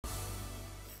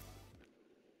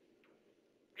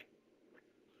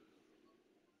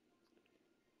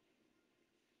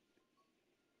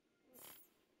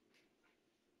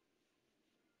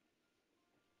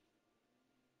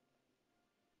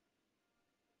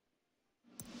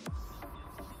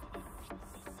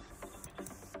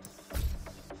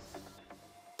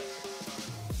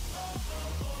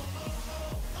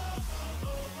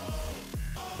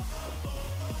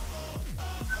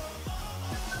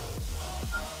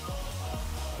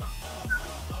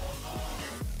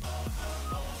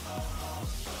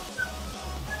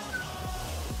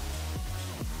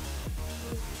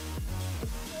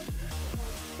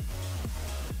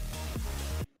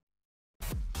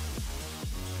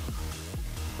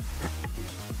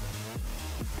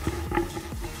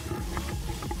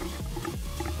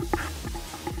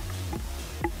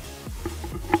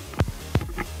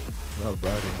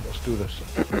do this.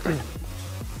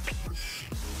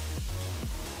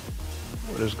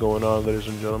 What is going on, ladies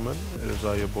and gentlemen? It is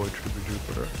your boy Trippy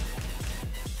Jupiter.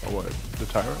 Oh, what? The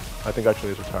Tyrant? I think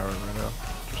actually it's a Tyrant right now,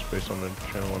 just based on the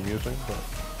channel I'm using, but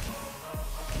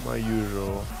my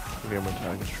usual gamer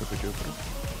tag is Trippy Jupiter.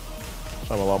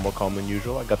 So I'm a lot more calm than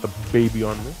usual. I got the baby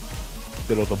on me.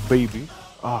 Little the baby.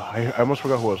 Ah, I almost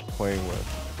forgot who I was playing with.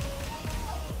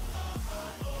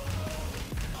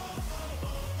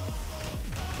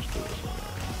 Let's do this one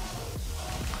here.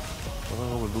 Wanna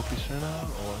go with Azucena?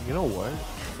 Or you know what?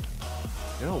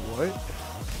 You know what?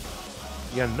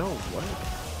 Yeah, no, what?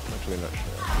 I'm actually not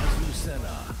sure.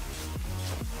 Azucena.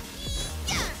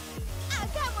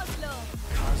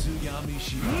 Kazuyami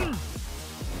Shiba.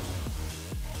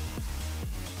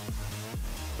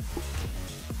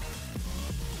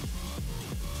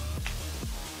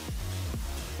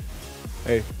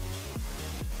 Hey,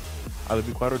 either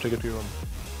be quiet or take it to your room.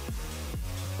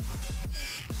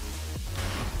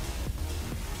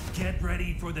 Get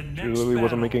ready for the next She literally battle.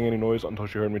 wasn't making any noise until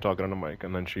she heard me talking on the mic,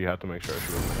 and then she had to make sure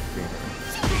she wasn't being heard.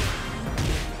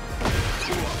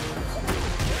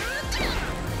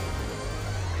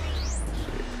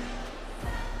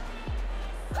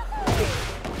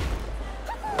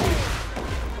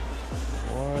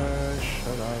 What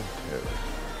should I do?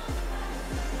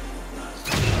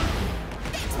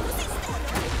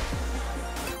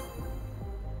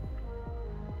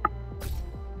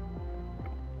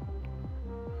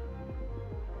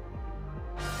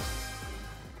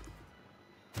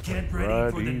 Get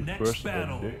ready for the next First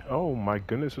battle. day. Oh my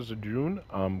goodness, is it June?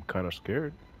 I'm kind of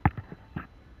scared.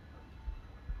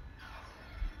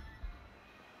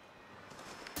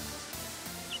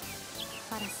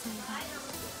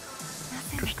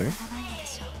 Interesting.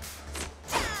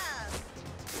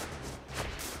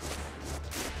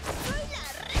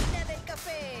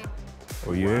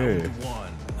 Oh yeah. Round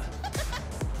one.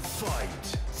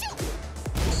 Fight.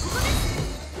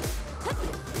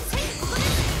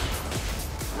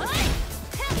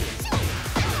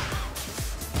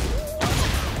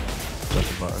 That's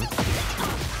a button.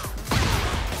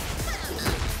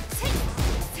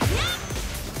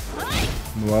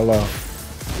 Voila.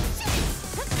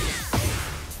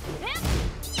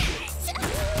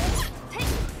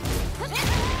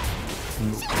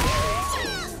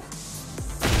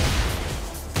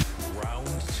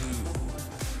 Round two.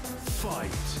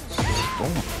 Fight.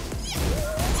 Oh.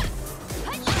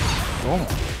 Oh.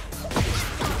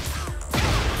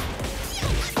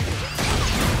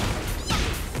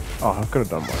 Oh, I could have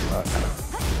done more than that.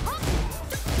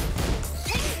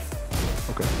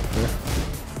 Okay, fair.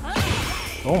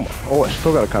 Oh my. Oh, I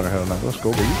still got a counter hit on that. Let's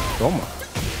go, baby. Oh my.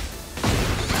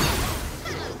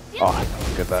 Oh,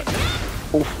 look at that.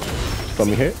 Oof.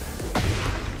 Stomach hit.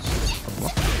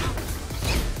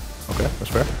 Okay, that's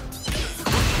fair.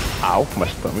 Ow, my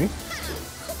stomach.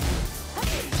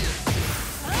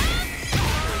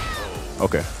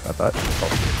 Okay, got that.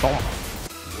 Oh.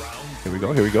 Here we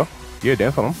go, here we go. Yeah,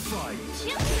 dance on him.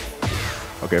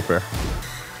 Okay, fair.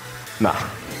 Nah.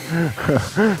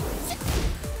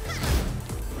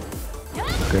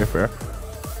 Okay, fair.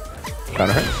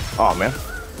 Counter hit. Oh man.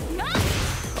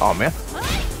 Oh man.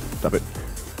 Stop it.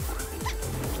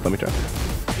 Let me check.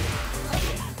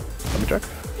 Let me check.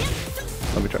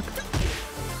 Let me check.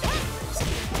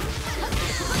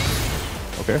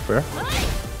 Okay, fair.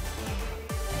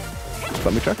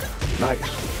 Let me check. Nice.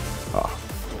 Ah,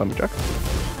 let me check.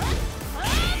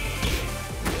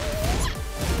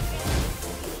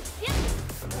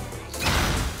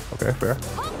 Okay, fair.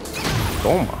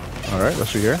 Toma. Alright, let's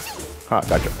see here. Ha,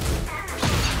 gotcha.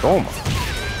 Toma.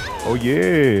 Oh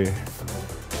yeah.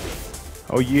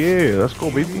 Oh yeah, let's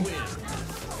go, baby.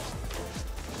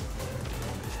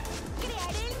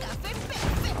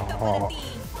 Oh.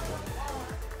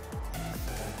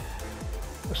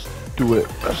 Let's do it.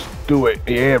 Let's do it.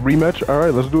 Yeah, rematch.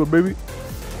 Alright, let's do it, baby.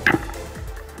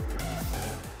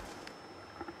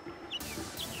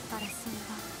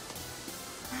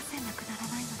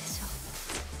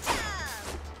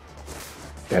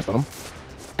 Dance on him.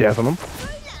 Dance on him.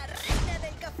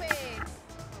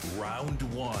 Round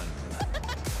one.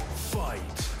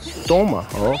 Fight. Toma.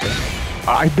 Oh, okay.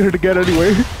 I did it again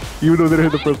anyway. Even though I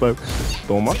didn't hit the first time.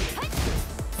 Toma.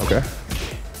 Okay.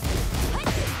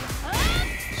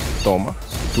 Toma.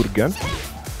 Do it again.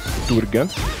 Do it again.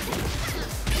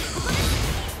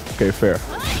 Okay, fair.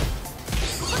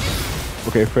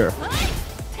 Okay, fair.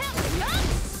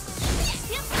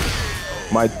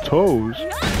 My toes.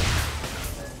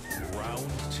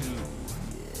 Round two.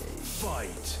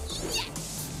 Fight.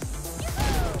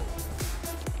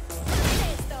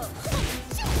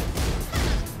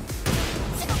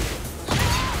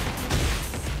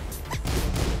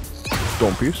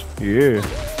 Stone piece. Yeah.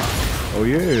 Oh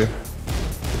yeah.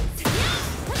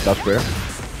 That's fair.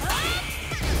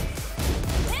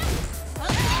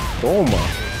 Toma.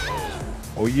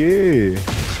 Oh yeah.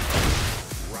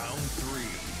 Round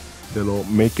 3. Little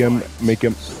make him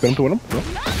spin him to win him? No?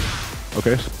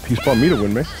 Okay, he spawned me to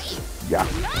win me. Yeah.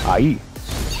 Ahí.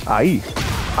 Ahí.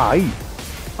 Ahí.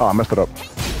 Oh, I messed it up.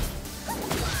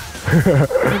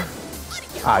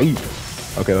 Ahí.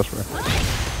 Okay, that's fair.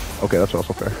 Okay, that's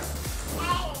also fair.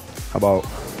 How about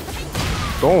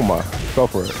Toma? Go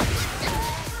for it.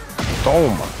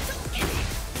 Toma.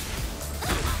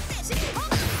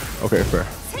 Okay, fair.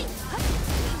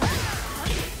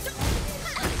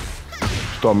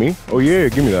 Stop me? Oh yeah,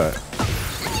 give me that.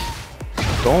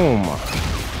 Toma.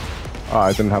 Ah,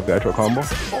 I didn't have the actual combo.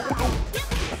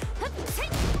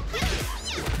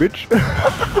 Bitch.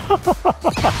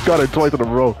 Got it twice in a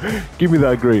row. Give me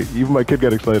that great. Even my kid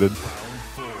get excited.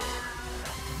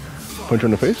 Punch her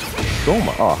in the face?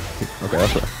 Toma. Ah, okay,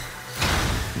 that's fair.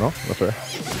 No, that's fair.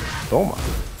 Toma.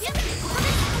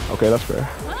 Okay, that's fair.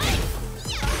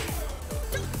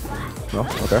 No,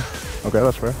 okay. Okay,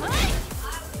 that's fair.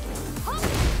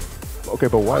 Okay,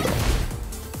 but why though?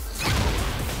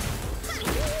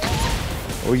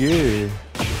 Oh yeah.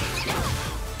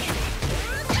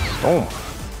 Toma.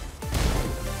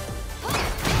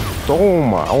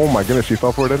 Toma. Oh my goodness, she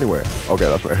fell for it anyway. Okay,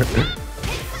 that's fair.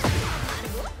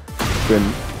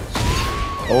 Spin.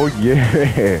 Oh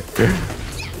yeah.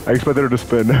 I expected her to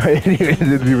spin. I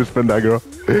didn't even spin that girl.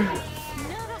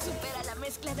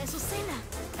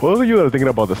 For those of you that are thinking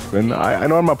about the spin, I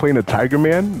know I'm not playing the Tiger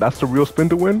Man. That's the real spin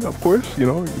to win, of course. You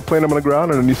know, you playing him on the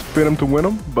ground and then you spin him to win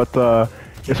him. But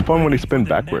it's fun when he spin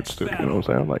backwards too. You know what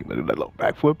I'm saying? Like that little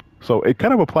backflip. So it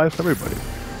kind of applies to everybody.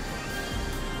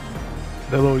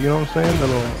 That little, you know what I'm saying? That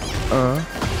little,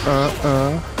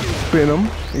 spin him.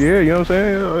 Yeah, you know what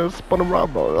I'm saying? Spin him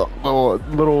around, bro.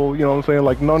 Little, you know what I'm saying?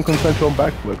 Like non-consensual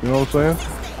backflip. You know what I'm saying?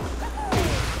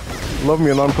 Love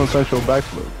me a non-consensual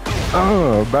backflip.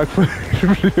 Backflip.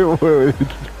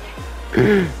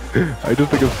 I just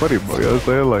think it's funny, bro. You know what I'm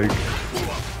saying? Like,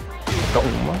 oh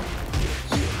my.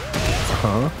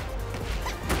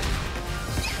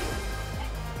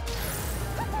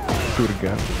 Do it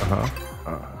again.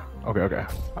 Okay.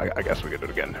 I guess we can do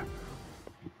it again.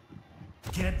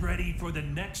 Get ready for the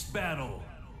next battle.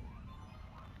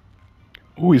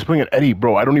 Ooh, he's playing an Eddie,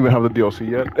 bro. I don't even have the DLC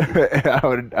yet. I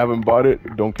haven't bought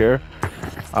it. Don't care.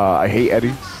 I hate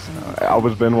Eddie. I've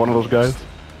always been one of those guys.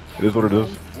 It is what it is.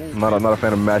 I'm not a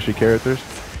fan of mashy characters.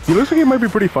 He looks like he might be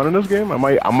pretty fun in this game. I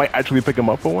might actually pick him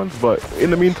up for once, but in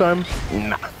the meantime,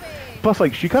 nah. Plus,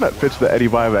 like, she kind of fits the Eddie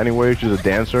vibe anyway. She's a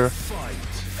dancer.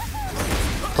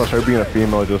 Plus, her being a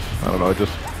female, just, I don't know,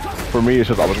 just, for me, it's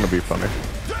just always gonna be funny.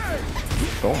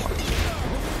 Oh my.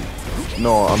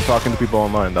 No, I'm talking to people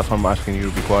online. That's why I'm asking you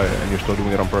to be quiet, and you're still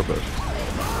doing it on purpose.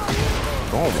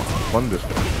 Oh my, fun this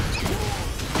thing.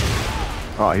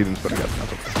 Ah, he didn't spin again.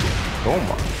 That's okay. Oh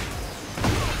my.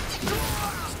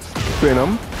 Spin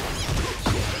him.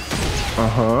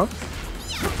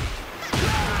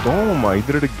 Oh my, he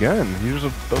did it again. He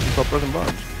just doesn't stop pressing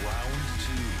buttons.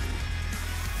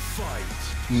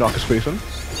 Knock his face in.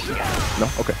 No?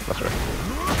 Okay, that's right.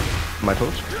 My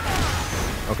toes?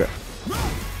 Okay.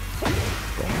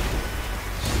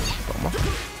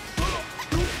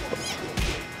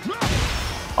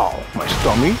 Oh, my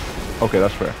stomach? Okay,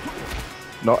 that's fair.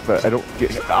 No, I don't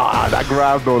get... Ah, that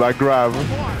grab though, that grab.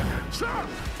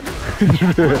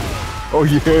 Oh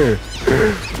yeah.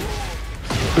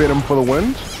 Spin him for the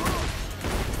win.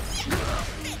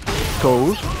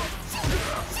 Toes.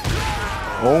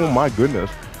 Oh my goodness.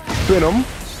 Spin him.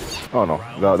 Oh no,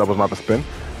 that was not the spin.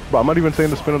 But I'm not even saying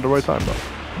the spin at the right time though.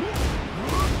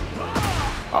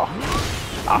 Oh.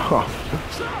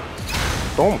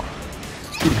 Toma.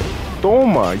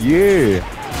 Toma, yeah.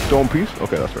 Stone piece?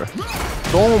 Okay, that's fair.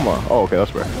 Toma. Oh, okay,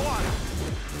 that's fair.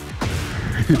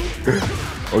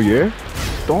 Oh yeah?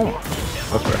 Toma.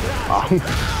 That's fair.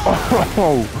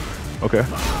 Oh. Okay.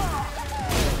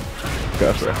 Okay,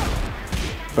 that's fair.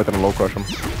 Better than low crush him.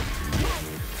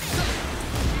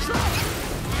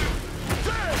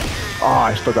 Oh,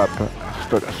 I still got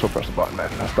so press the button, man.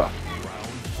 That's tough.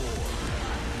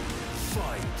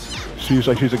 She's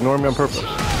like she's ignoring me on purpose.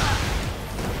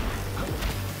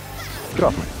 Get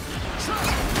off me.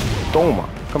 Toma.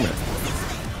 Come here.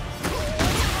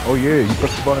 Oh yeah, you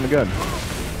pressed the button again.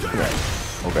 Okay.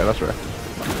 Okay, that's right.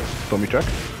 Dummy check.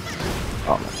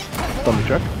 Oh. Dummy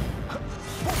check.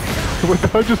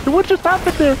 What just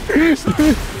happened there?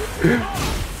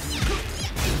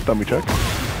 Dummy check.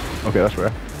 Okay, that's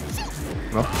right.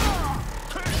 No.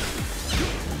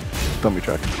 Dummy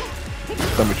check.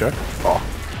 Stomach check. Oh,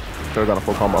 should have got a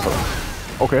full combo for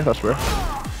that. Okay, that's fair.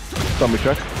 Stomach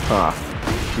check. Ah,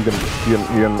 he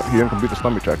didn't complete the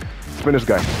stomach check. Spin this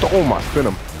guy. Oh my, spin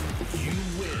him.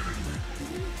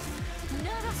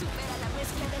 Nada supera la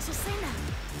mezcla de Azucena.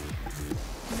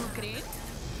 ¿No creen?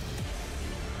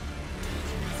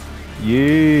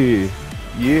 Yeah.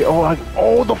 Yeah.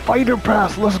 Oh, the fighter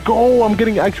pass. Let's go. I'm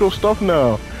getting actual stuff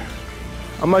now.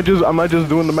 I'm not just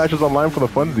doing the matches online for the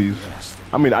funsies.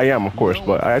 I mean, I am, of course,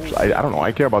 but I don't know.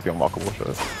 I care about the unlockable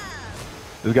shit.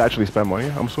 This guy actually spent money,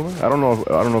 I'm assuming. I don't know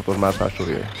if those maps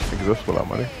actually exist without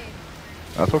money.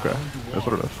 That's okay. That's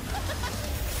what it is.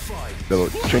 They'll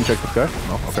chin check this guy.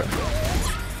 No, okay.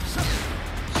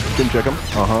 Chin check him.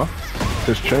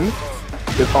 His chin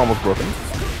is almost broken.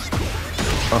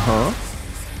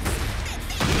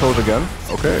 Toes again.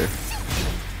 Okay.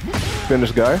 Spin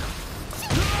this guy.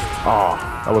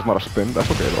 Ah, that was not a spin.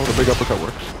 That's okay though. The big uppercut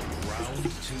works.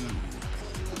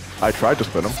 I tried to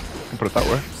spin him. You can put it that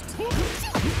way.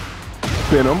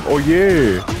 Spin him. Oh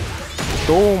yeah.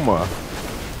 Toma.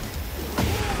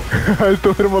 I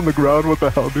still hit him on the ground. What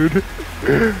the hell, dude?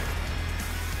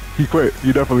 He quit.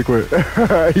 He definitely quit.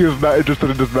 He was not interested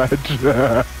in this match.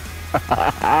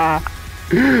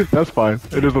 That's fine.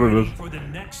 It is what it is. For the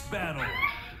next battle.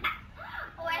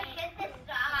 Oh, I hit this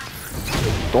guy.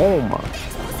 Toma.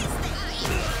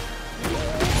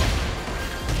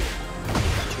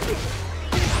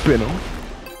 Spin him.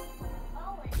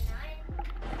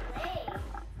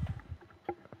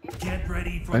 Get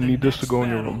ready for I the need this to next go in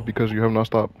your battle. room because you have not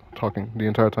stopped talking the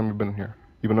entire time you've been here.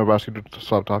 Even though I've asked you to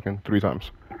stop talking 3 times.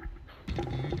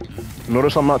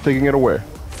 Notice I'm not taking it away.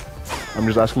 I'm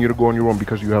just asking you to go in your room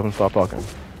because you haven't stopped talking.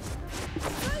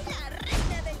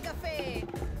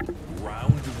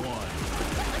 Round 1.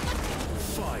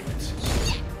 Fight.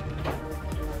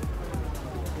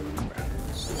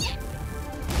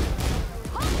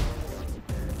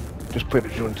 Just played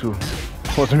it June too.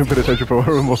 Wasn't even paying attention for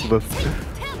most of this.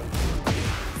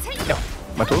 Yeah.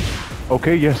 My toes?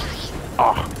 Okay, yes.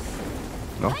 Ah.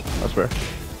 No, that's fair.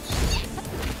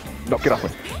 No, get off me.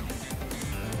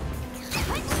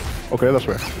 Okay, that's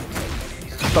fair.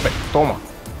 Stop it. Toma.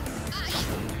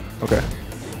 Okay.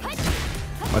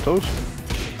 My toes?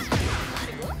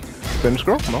 Spin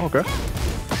scroll? No, okay.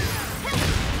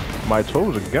 My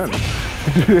toes again.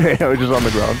 Yeah, we're just on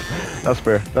the ground. That's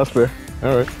fair. That's fair.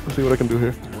 Alright, let's see what I can do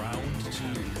here. Round 2.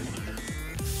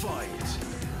 Fight.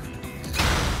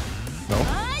 No.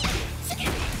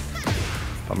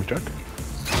 Tummy check.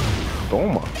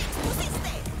 Toma.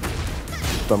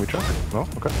 Tummy check. No?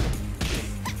 Okay.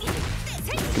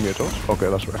 Give me a toes. Okay,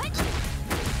 that's right.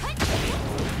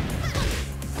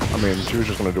 I mean, she was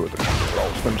just gonna do it there.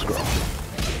 Oh, spin scroll.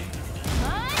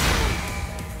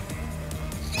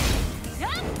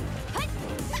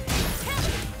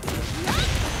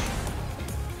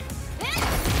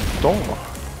 Toma.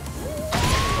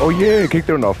 Oh yeah, kicked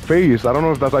her in the face. I don't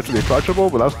know if that's actually approachable,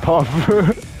 but that's tough.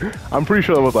 I'm pretty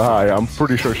sure that was a high. I'm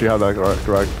pretty sure she had that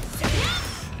correct.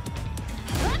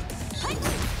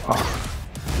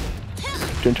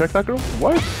 Chin check that girl?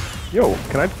 What? Yo,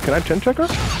 can I chin check her?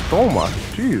 Toma.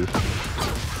 Jeez.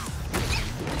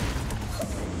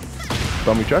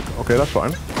 Dummy check? Okay, that's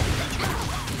fine.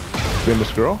 Spin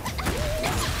this girl.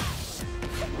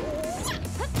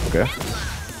 Okay.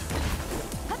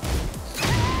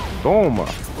 Toma.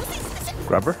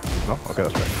 Grab her? No? Okay,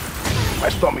 that's right. My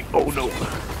stomach. Oh no.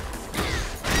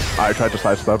 I tried to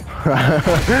sidestep.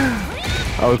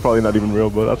 I was probably not even real,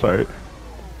 but that's alright.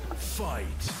 Fight.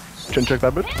 Chin check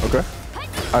that bitch? Okay.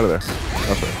 Out of there.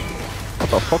 That's fair. What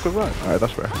the fuck was that? Alright,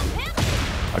 that's fair.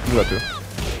 I can do that too.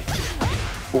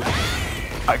 Oh.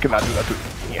 I cannot do that too.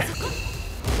 Yeah.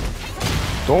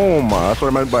 Toma. That's what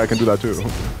I meant by I can do that too.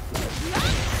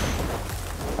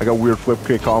 I got weird flip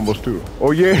kick combos too.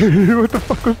 Oh yeah, what the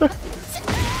fuck was that?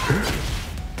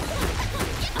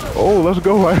 Oh, let's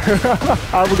go. I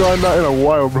haven't gotten that in a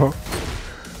while, bro.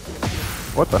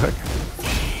 What the heck?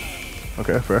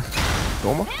 Okay, fair.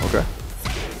 Toma? Okay.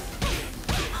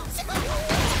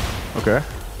 Okay.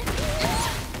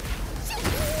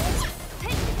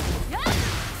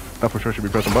 That for sure should be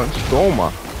pressing buttons.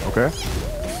 Toma. Okay.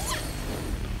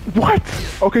 What?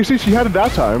 Okay, see, she had it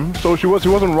that time, so she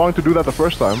wasn't wrong to do that the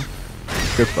first time.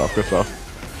 Good stuff, good stuff.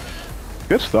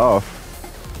 Good stuff.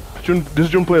 This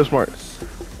June player smart.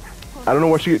 I don't know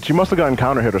what she must have gotten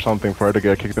counter hit or something for her to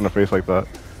get kicked in the face like that.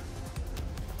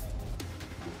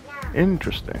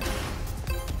 Interesting.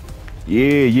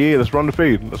 Yeah, let's run the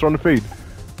fade. Let's run the fade.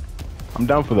 I'm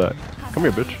down for that. Come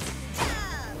here, bitch.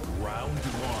 Round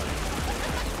 1.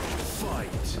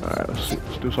 Fight. Alright,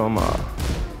 let's do some,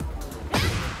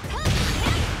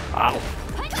 Ow.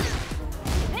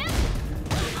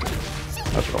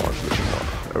 That's what I want to do.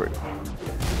 There we go.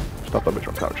 Stop that bitch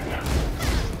from couching.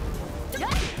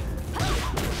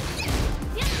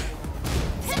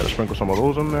 Gotta sprinkle some of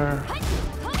those in there.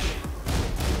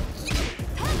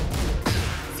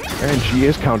 And she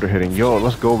is counter hitting. Yo,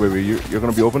 let's go, baby. You're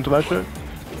gonna be open to that shit?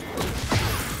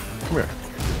 Come here.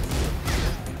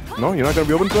 No, you're not gonna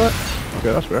be open to that?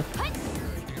 Okay, that's fair.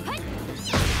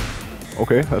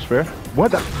 Okay, that's fair.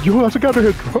 What? Yo, that's a counter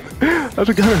hit, bro. That's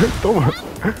a counter hit. Toma.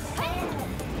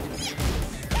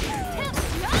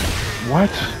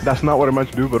 What? That's not what I meant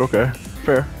to do, but okay.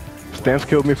 Fair. Stance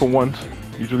killed me for once.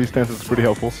 Usually stance is pretty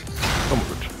helpful. Come on,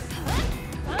 bitch.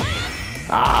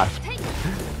 Ah.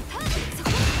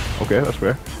 Okay, that's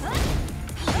fair.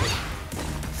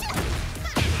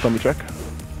 Stomach check.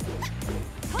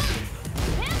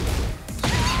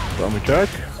 Stomach check.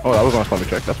 Oh, that was on a stomach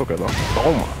check. That's okay though.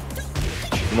 Toma.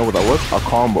 You know what that was? A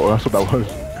combo. That's what that was.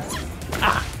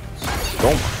 Ah.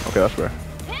 Toma. Okay, that's fair.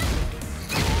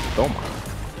 Toma.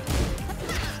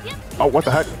 Oh, what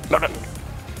the heck? No, no.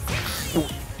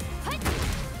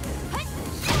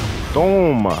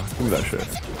 Toma. Give me that shit.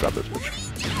 Grab this bitch.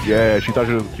 Yeah, she thought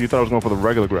I was going for the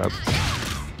regular grab.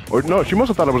 Or no, she must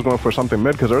have thought I was going for something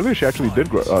mid, because earlier she actually did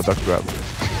duck grab.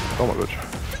 Toma, bitch.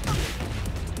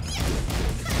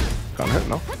 Counter hit,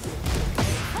 no? I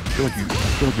feel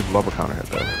like you love a counter hit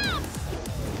there.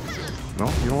 No?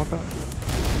 You don't want that?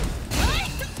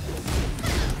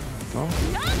 No?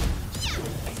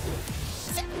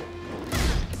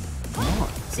 Come on.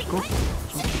 Go for it.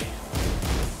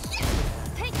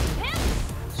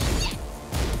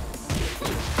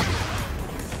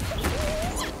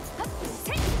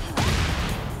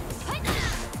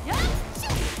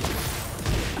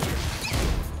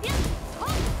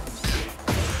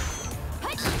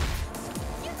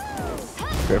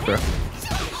 Okay, fair.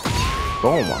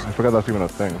 Oh my, I forgot that's even a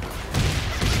thing.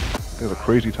 It's a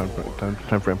crazy time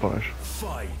frame punish.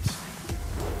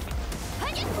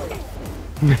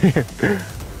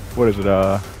 What is it,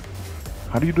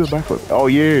 how do you do a backflip? Oh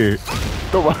yeah!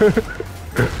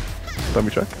 Dummy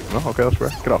check? No? Okay, that's fair.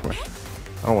 Get off me.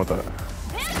 I don't want that.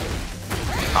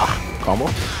 Ah! Combo?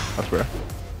 That's fair.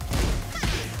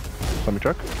 Dummy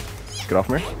check? Get off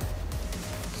me.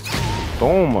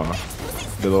 Toma!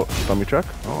 Little tummy check.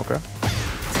 Oh, okay.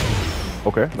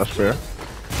 Okay, that's fair.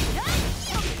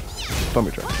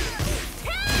 Tummy check.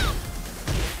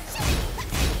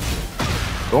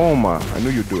 Toma! I knew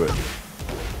you'd do it.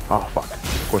 Ah, fuck.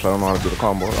 Of course, I don't know how to do the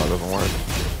combo. That doesn't work.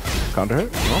 Counter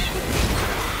hit? No?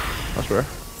 That's fair.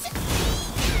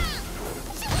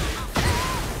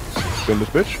 Spin this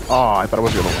bitch. Ah, I thought it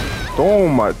was the other one.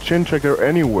 Toma! Chin check there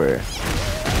anyway.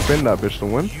 Spin that bitch to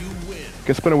win.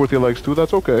 Can spin it with your legs too,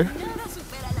 that's okay.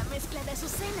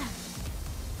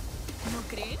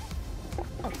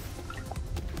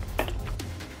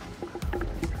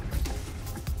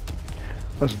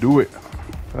 Let's do it.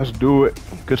 Let's do it.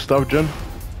 Good stuff, Jen.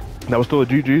 That was still a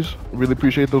GG's. Really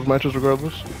appreciate those matches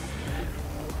regardless.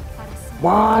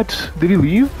 What? Did he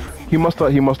leave? He must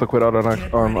have quit out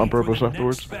on purpose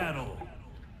afterwards.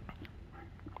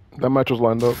 That match was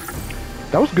lined up.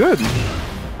 That was good.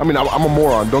 I mean, I'm a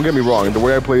moron. Don't get me wrong. The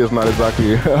way I play is not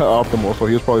exactly optimal, so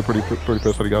he was probably pretty pissed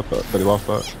that he got that he lost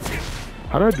that.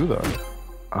 How did I do that?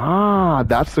 Ah,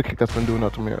 that's the kick that's been doing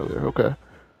that to me earlier. Okay.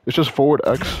 It's just forward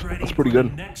X. That's pretty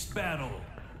good.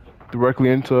 Directly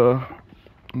into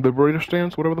Liberator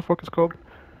stance, whatever the fuck it's called.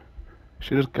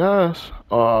 Shit is gas.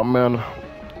 Oh man.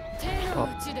 Stop.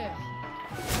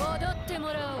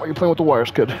 Why are you playing with the wires,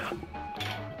 kid?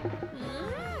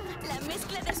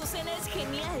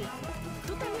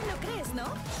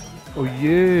 Oh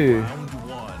yeah.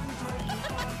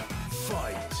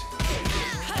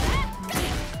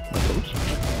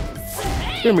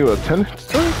 Hit me with a 10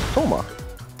 string? Toma.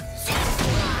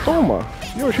 Toma.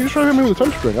 Yo, she's trying to hit me with a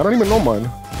 10 string. I don't even know mine.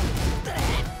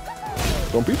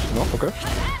 Don't piece? No? Okay.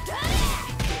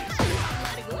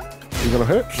 You gonna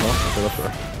hit? No? Okay, that's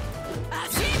fair.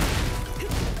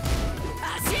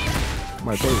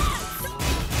 My baby.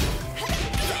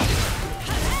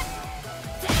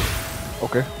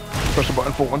 Okay. Press the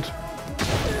button for once.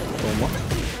 Toma.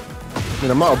 I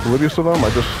mean, I'm not oblivious to them. I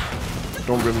just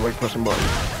don't really like pressing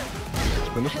buttons.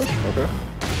 Spin this switch? Okay.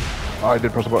 Ah, I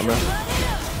did press the button there.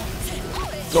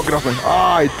 Don't get off me.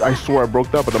 Ah, I swear I broke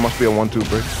that, but there must be a 1-2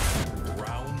 break.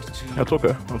 That's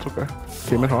okay. That's okay.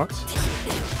 Came in hot.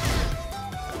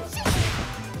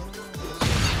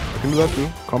 I can do that too.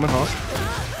 Come in hot.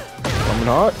 Come in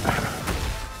hot.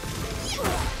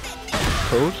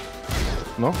 Toes.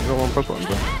 No, you don't want to press buttons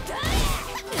there.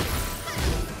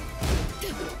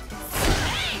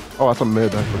 Oh, that's a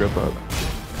mid. I forget that.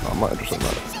 No, I'm not interested in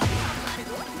that.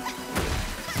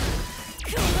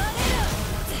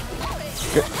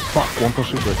 Get fuck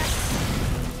 1+2 break.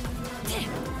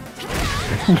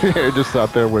 Yeah, just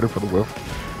sat there waiting for the whiff.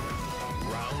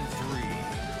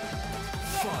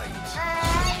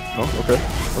 Oh, okay.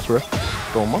 That's rare.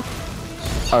 Throw him up.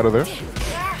 Out of there.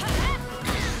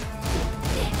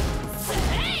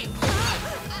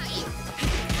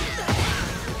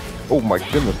 Oh my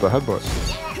goodness, the headbutt.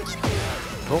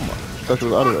 Oh my. That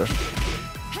was out of there.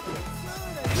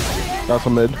 That's a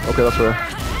mid. Okay, that's rare.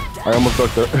 I almost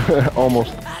ducked it.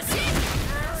 Almost.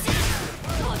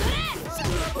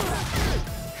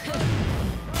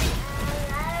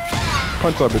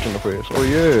 Punch that bitch in the face. Oh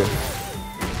yeah.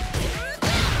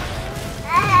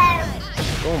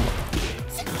 Oh my.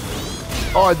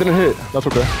 Oh, I didn't hit. That's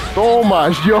okay. Oh my.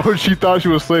 Yo, she thought she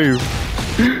was safe.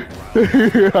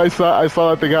 I saw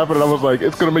that thing happen and I was like,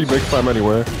 it's gonna make next time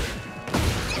anyway.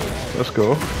 Let's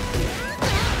go.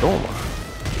 Oh my.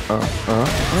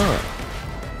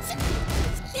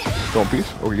 Don't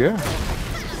piece. Oh yeah.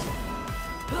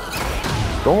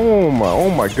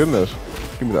 Oh my goodness.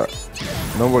 Give me that.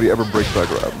 Nobody ever breaks that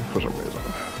grab for some reason.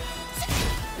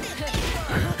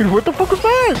 What the fuck was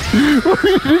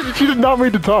that? She did not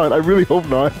make the taunt. I really hope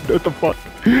not. What the fuck?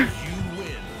 Nada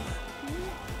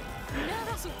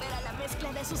supera la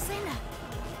mezcla de Azucena.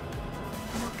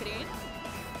 ¿No creen?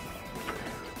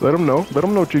 Let him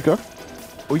know, chica.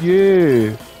 Oh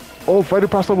yeah. Oh, fighter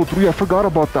pass level 3. I forgot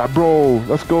about that, bro.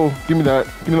 Let's go. Give me that.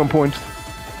 Give me them points.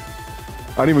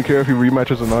 I don't even care if he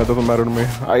rematches or not. It doesn't matter to me.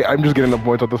 I'm just getting the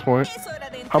points at this point.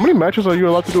 How many matches are you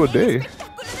allowed to do a day?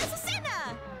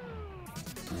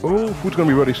 Oh, food's gonna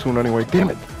be ready soon anyway. Damn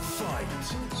it.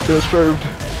 They're served.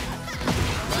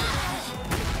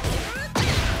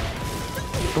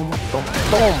 Boom.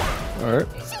 Alright.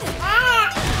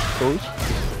 Close.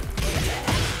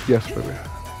 Yes, baby.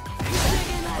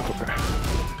 That's okay.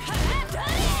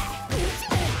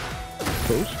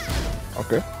 Close.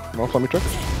 Okay. No, let me check.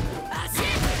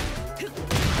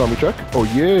 Let me check. Oh,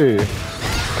 yeah.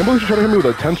 Can't believe you tried to hit me with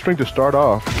a 10 string to start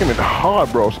off. Came in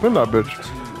hard, bro. Spin that bitch.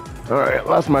 Alright,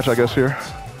 last match, I guess, here.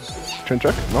 Chin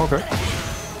check? No, okay.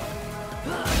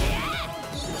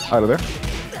 Out of there.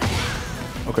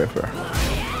 Okay, fair.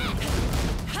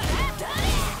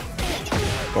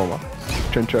 Come on.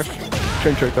 Chin check.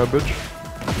 Chin check that bitch.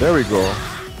 There we go.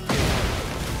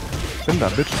 Spin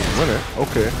that bitch to win it.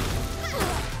 Okay.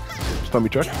 Stummy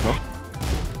check? No.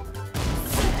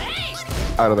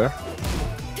 Out of there.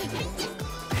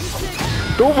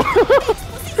 Don't.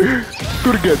 Do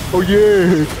it again. Oh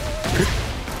yeah.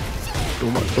 So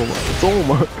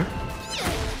much.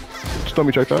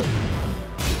 Stummy check that.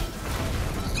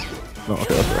 No,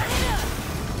 okay, that's fair.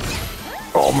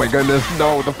 Oh my goodness,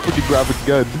 no, the freaking grab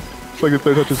again. It's like the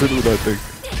third touch is hit with that thing.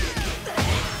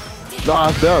 Nah,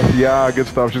 it's death. Yeah, good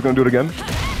stuff. She's gonna do it again.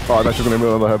 Oh, that's just gonna be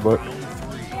another headbutt.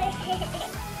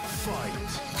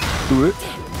 Do it.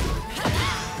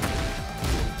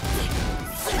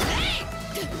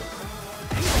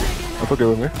 That's okay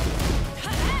with me.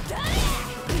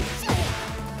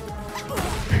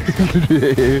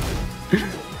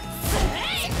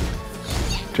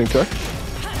 Chain check.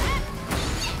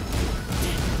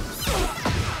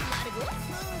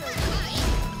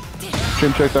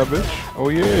 Chin check that bitch. Oh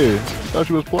yeah. Thought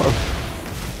she was plus.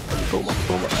 Toma.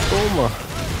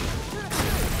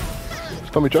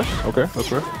 Stummy check. Okay, that's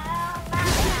fair.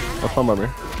 That's fine by me.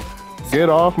 Get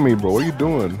off me, bro. What are you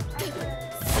doing?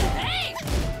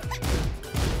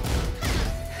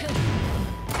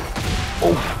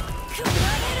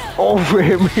 Oh,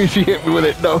 hit me. She hit me with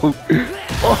it. No.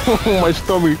 Oh, my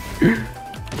stomach.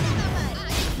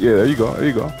 Yeah, there you go.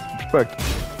 Respect.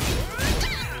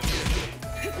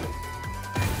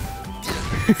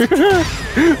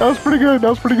 That was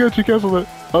pretty good. She canceled it.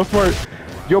 That was smart.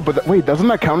 Yo, but wait, doesn't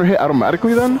that counter hit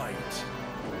automatically then?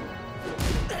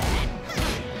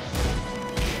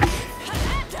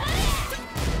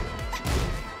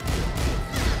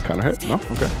 Counter hit? No?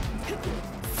 Okay.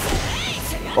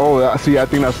 Oh, see, I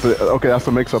think that's the that's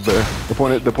the mix up there. The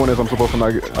point is I'm supposed to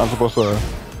not get, I'm supposed to.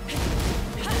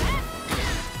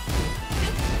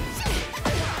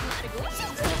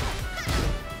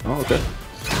 Oh, okay.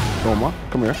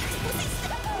 Come here.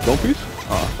 Don't piece?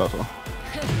 Ah, that's all.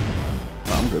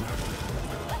 Nah, I'm good.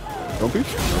 Don't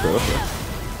piece? Okay, that's right.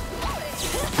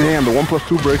 Damn, the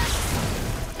 1+2 break.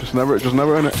 Just never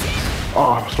in it.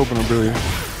 Oh, I was hoping to brilliant.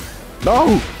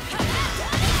 No!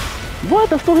 What?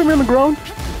 That still hit me on the ground?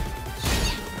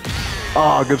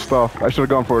 Ah, good stuff. I should have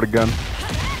gone for it again.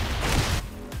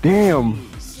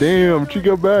 Damn, she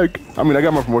got back. I mean, I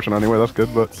got my promotion anyway, that's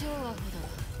good, but...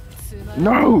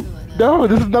 No,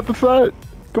 this is not the set.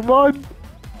 Come on,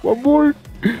 one more.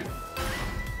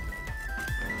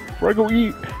 Before I go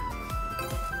eat.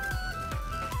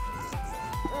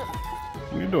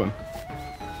 doing?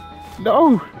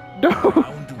 No! No!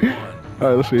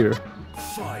 Alright, let's see here.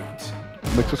 Fight.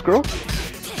 Mix this girl?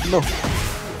 No.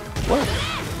 What?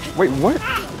 Wait, what? I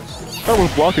thought I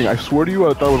was blocking. I swear to you,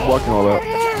 I thought I was blocking all that.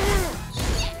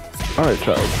 Alright,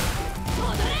 child.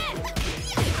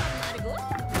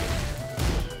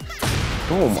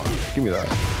 Oh my, give me that.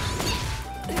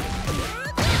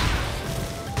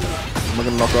 Am I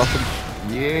gonna knock off him?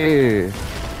 Yeah.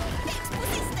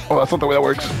 Oh, that's not the way that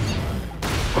works.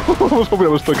 I was hoping I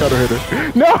was still counter hitter.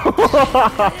 No!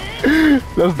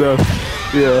 That's death.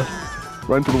 Yeah.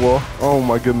 Right into the wall. Oh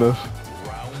my goodness.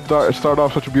 Start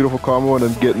off such a beautiful combo and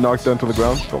then get knocked down to the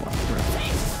ground. Oh my.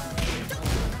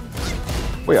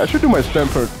 Wait, I should do my time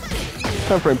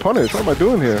frame punish. What am I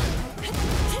doing here?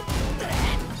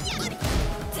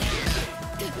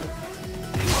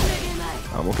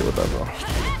 I'm okay with that, bro.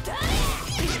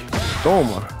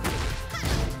 Toma.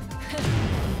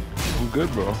 I'm good,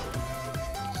 bro.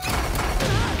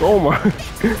 Toma.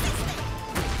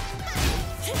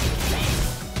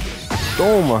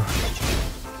 Toma.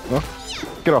 Huh?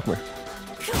 Get off me.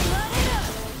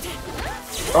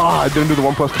 Ah, I didn't do the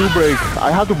 1+2 break.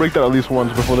 I have to break that at least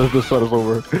once before this set is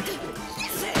over.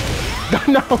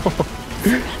 No.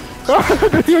 I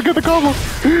didn't even get the combo.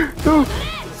 No.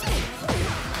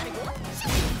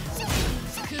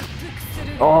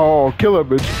 Oh, kill her,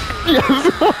 bitch. Yes!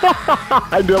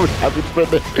 I knew I was happy. Spin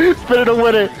it. Spin it and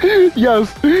win it.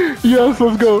 Yes. Yes,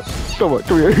 let's go. Come on,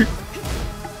 come here.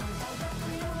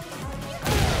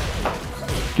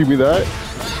 Give me that.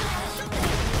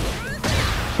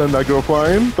 Send that girl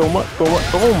flying. Toma.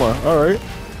 Alright.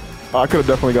 I could have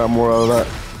definitely got more out of that.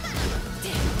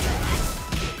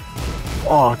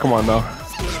 Oh, come on now.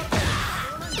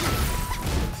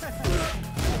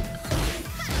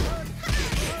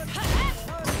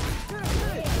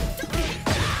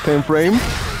 Same frame,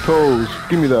 toes.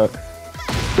 Give me that.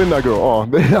 Spin that girl. Oh,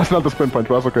 that's not the spin punch,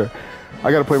 but that's okay.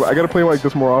 I gotta play like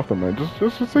this more often, man.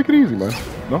 Just take it easy, man.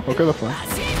 No, okay, that's fine.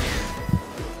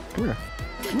 Come here.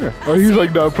 Come here. Oh, he's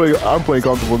like, no, I'm playing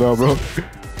comfortable now, bro.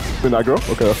 Spin that girl.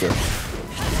 Okay, that's fair.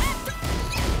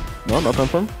 No, not time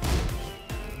frame.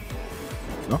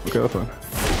 No, okay, that's fine.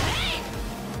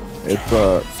 It's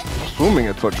assuming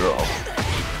it's a girl.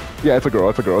 Yeah, it's a girl.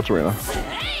 It's Serena.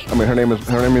 I mean, her name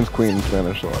means queen in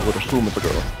Spanish, so I would assume it's a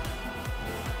girl.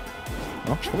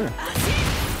 Oh, come here.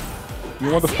 You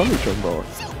want the thunder check, bro?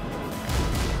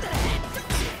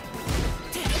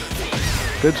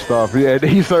 Good stuff. Yeah,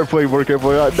 he started playing more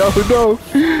carefully. No,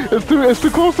 it's too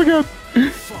close again.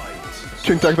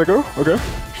 Ching tack that girl. Okay.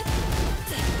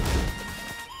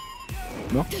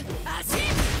 No.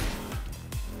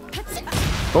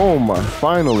 Oh my!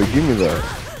 Finally, give me that.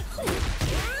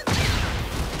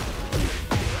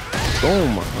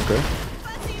 Toma, okay.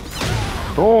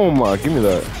 Toma, give me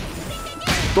that.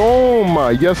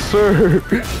 Toma, yes sir.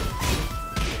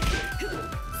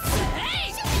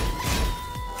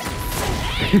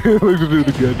 Let's do it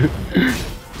again.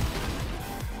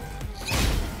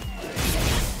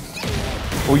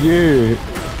 Oh yeah.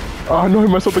 Oh no, he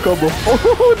messed up the combo.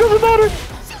 Oh, it doesn't matter.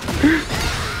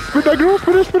 Spin that girl,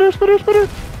 spin it.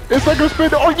 It's not gonna spin.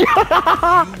 Oh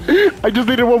yeah. I just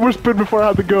needed one more spin before I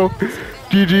had to go.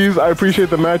 GG's, I appreciate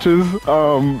the matches.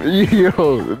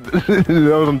 Yo, that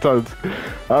was intense.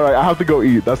 Alright, I have to go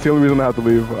eat. That's the only reason I have to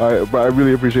leave. But I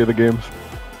really appreciate the games.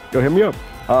 Yo, hit me up.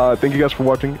 Thank you guys for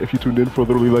watching. If you tuned in for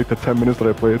literally like the 10 minutes that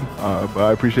I played. But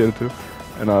I appreciate it too.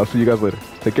 And I'll see you guys later.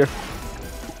 Take care.